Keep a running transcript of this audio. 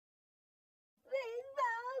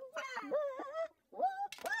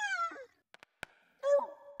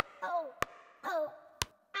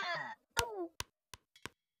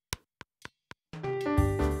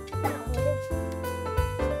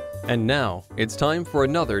And now, it's time for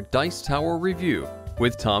another Dice Tower review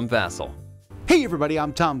with Tom Vasel. Hey everybody,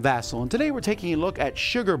 I'm Tom Vasel, and today we're taking a look at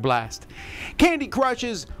Sugar Blast. Candy Crush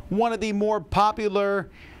is one of the more popular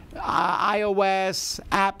iOS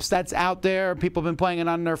apps that's out there. People have been playing it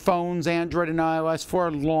on their phones, Android and iOS, for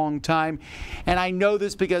a long time. And I know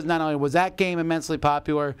this because not only was that game immensely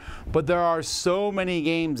popular, but there are so many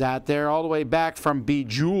games out there, all the way back from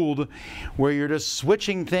Bejeweled, where you're just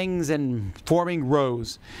switching things and forming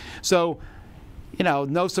rows. So, you know,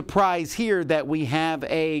 no surprise here that we have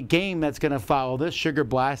a game that's going to follow this. Sugar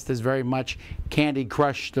Blast is very much Candy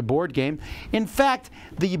Crush, the board game. In fact,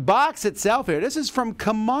 the box itself here, this is from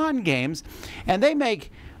Come On Games, and they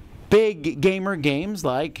make big gamer games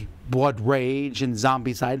like Blood Rage and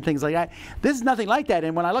Zombicide and things like that. This is nothing like that.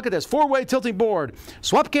 And when I look at this, four-way tilting board,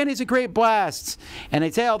 swap candies and create blasts, and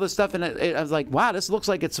they say all this stuff, and I was like, wow, this looks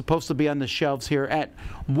like it's supposed to be on the shelves here at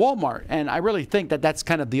Walmart. And I really think that that's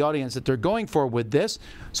kind of the audience that they're going for with this.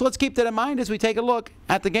 So let's keep that in mind as we take a look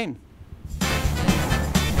at the game.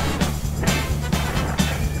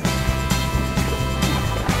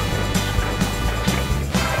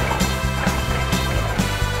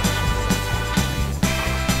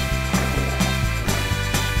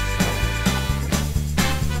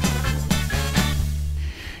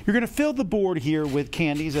 You're going to fill the board here with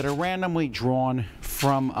candies that are randomly drawn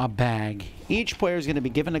from a bag. Each player is going to be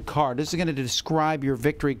given a card. This is going to describe your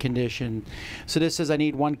victory condition. So this says I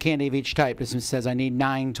need one candy of each type. This says I need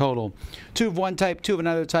 9 total. 2 of one type, 2 of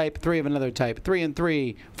another type, 3 of another type, 3 and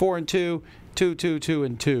 3, 4 and 2, 2, 2, 2,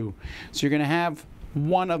 and 2. So you're going to have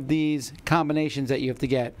one of these combinations that you have to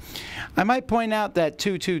get. I might point out that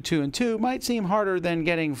 2, 2, 2, and 2 might seem harder than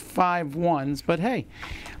getting 5 ones, but hey,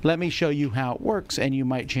 let me show you how it works and you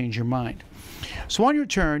might change your mind. So on your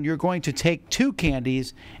turn, you're going to take 2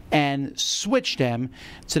 candies and switch them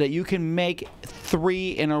so that you can make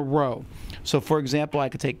 3 in a row. So for example, I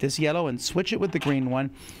could take this yellow and switch it with the green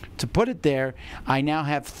one. To put it there, I now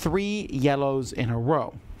have 3 yellows in a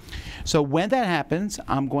row. So when that happens,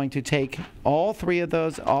 I'm going to take all 3 of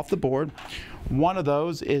those off the board. One of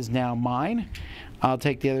those is now mine. I'll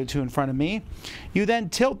take the other 2 in front of me. You then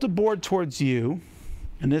tilt the board towards you.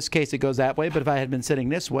 In this case, it goes that way, but if I had been sitting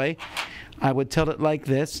this way, I would tilt it like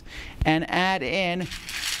this and add in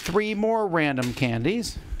 3 more random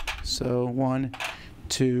candies. So 1,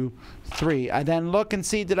 2, 3. I then look and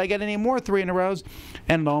see, did I get any more 3 in a row?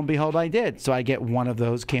 And lo and behold, I did. So I get one of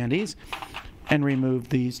those candies and remove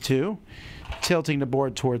these 2, tilting the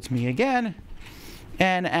board towards me again,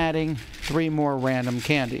 and adding 3 more random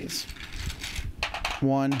candies.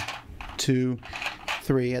 1, 2,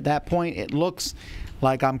 3. At that point, it looks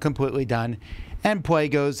like I'm completely done, and play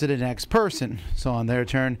goes to the next person. So on their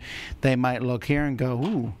turn, they might look here and go,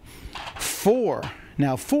 ooh, 4.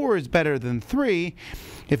 Now 4 is better than 3.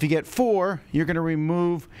 If you get 4, you're going to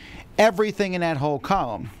remove everything in that whole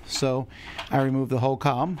column. So I remove the whole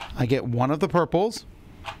column. I get one of the purples,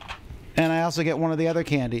 and I also get one of the other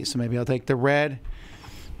candies. So maybe I'll take the red,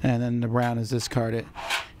 and then the brown is discarded.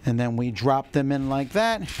 And then we drop them in like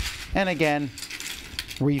that, and again,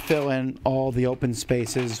 refill in all the open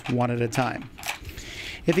spaces one at a time.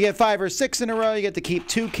 If you get 5 or 6 in a row, you get to keep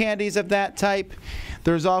 2 candies of that type.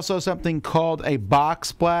 There's also something called a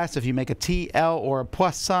box blast if you make a TL or a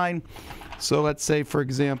plus sign. So let's say, for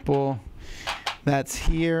example, that's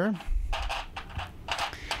here,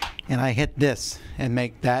 and I hit this and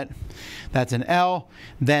make that. That's an L.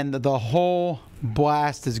 Then the whole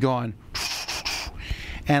blast is gone.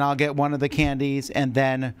 And I'll get one of the candies and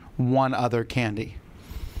then one other candy.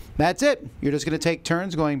 That's it. You're just going to take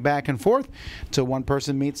turns going back and forth till one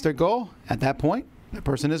person meets their goal. At that point, that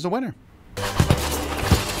person is the winner.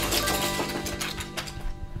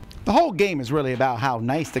 The whole game is really about how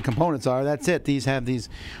nice the components are. That's it. These have these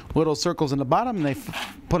little circles in the bottom, and they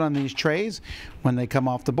put on these trays. When they come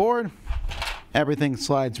off the board, everything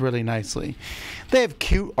slides really nicely. They have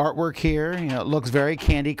cute artwork here. You know, it looks very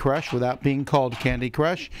Candy Crush without being called Candy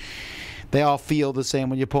Crush. They all feel the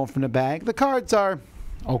same when you pull them from the bag. The cards are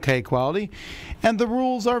okay quality, and the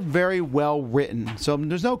rules are very well written. So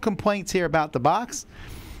there's no complaints here about the box.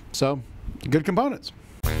 So good components.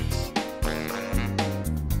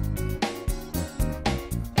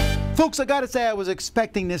 Folks, I gotta say I was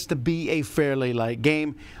expecting this to be a fairly light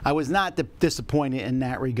game. I was not disappointed in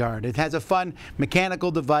that regard. It has a fun mechanical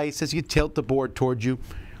device as you tilt the board towards you.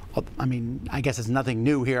 I mean, I guess it's nothing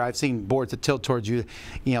new here. I've seen boards that tilt towards you,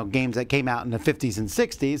 games that came out in the 50s and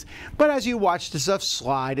 60s. But as you watch the stuff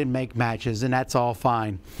slide and make matches, and that's all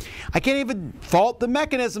fine. I can't even fault the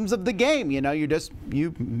mechanisms of the game.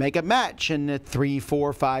 You make a match in 3,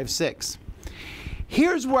 4, 5, 6.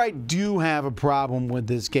 Here's where I do have a problem with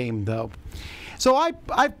this game, though. So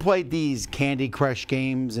I've played these Candy Crush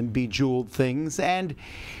games and Bejeweled things, and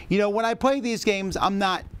when I play these games, I'm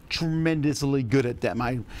not tremendously good at them.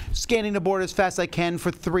 I'm scanning the board as fast as I can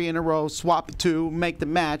for 3 in a row, swap 2, make the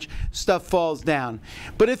match, stuff falls down.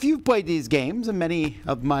 But if you've played these games, and many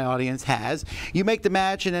of my audience has, you make the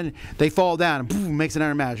match and then they fall down and boom, makes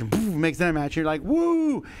another match, and boom, makes another match. You're like,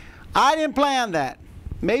 woo, I didn't plan that.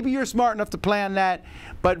 Maybe you're smart enough to plan that,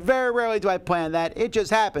 but very rarely do I plan that. It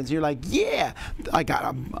just happens. You're like, yeah, I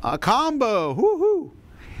got a combo, woohoo.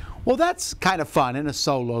 Well, that's kind of fun in a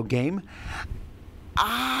solo game.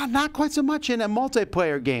 Not quite so much in a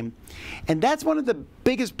multiplayer game. And that's one of the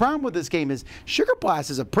biggest problems with this game is Sugar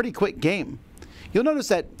Blast is a pretty quick game. You'll notice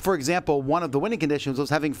that, for example, one of the winning conditions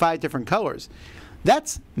was having 5 different colors.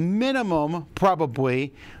 That's minimum,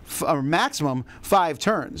 probably, or maximum 5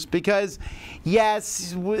 turns. Because,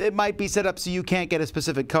 yes, it might be set up so you can't get a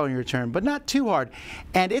specific color in your turn, but not too hard.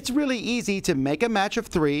 And it's really easy to make a match of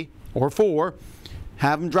 3 or 4,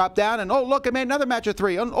 have them drop down, and oh, look, I made another match of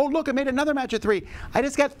 3. Oh, look, I made another match of 3. I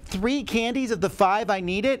just got 3 candies of the 5 I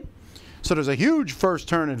needed. So there's a huge first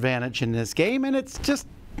turn advantage in this game, and it's just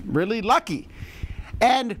really lucky.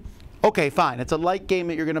 And okay, fine. It's a light game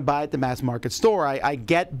that you're going to buy at the mass market store. I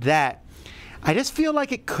get that. I just feel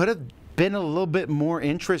like it could have been a little bit more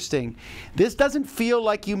interesting. This doesn't feel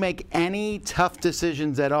like you make any tough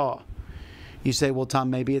decisions at all. You say, well, Tom,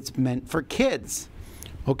 maybe it's meant for kids.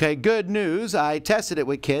 Okay, good news. I tested it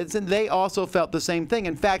with kids, and they also felt the same thing.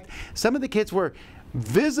 In fact, some of the kids were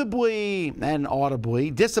visibly and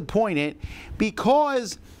audibly disappointed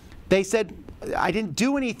because they said, I didn't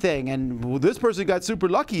do anything, and this person got super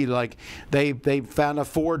lucky. Like they found a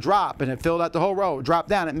 4 drop, and it filled out the whole row. Dropped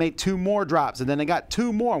down, it made 2 more drops, and then they got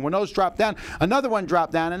 2 more. And when those dropped down, another one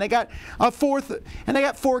dropped down, and they got a 4th, and they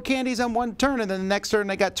got 4 candies on one turn, and then the next turn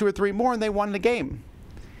they got 2 or 3 more, and they won the game.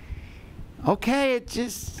 Okay, it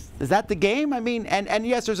just is that the game? I mean, and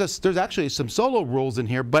yes, there's actually some solo rules in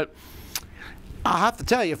here, but I'll have to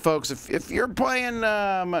tell you, folks, if you're playing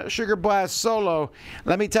Sugar Blast solo,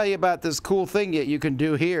 let me tell you about this cool thing that you can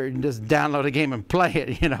do here. You can just download a game and play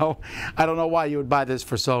it, I don't know why you would buy this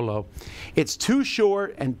for solo. It's too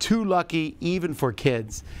short and too lucky, even for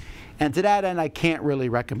kids. And to that end, I can't really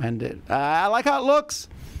recommend it. I like how it looks,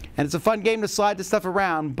 and it's a fun game to slide this stuff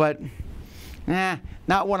around, but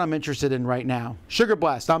not one I'm interested in right now. Sugar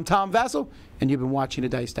Blast. I'm Tom Vasel, and you've been watching the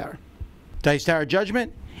Dice Tower. Dice Tower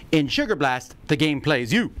Judgment. In Sugar Blast, the game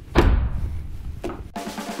plays you.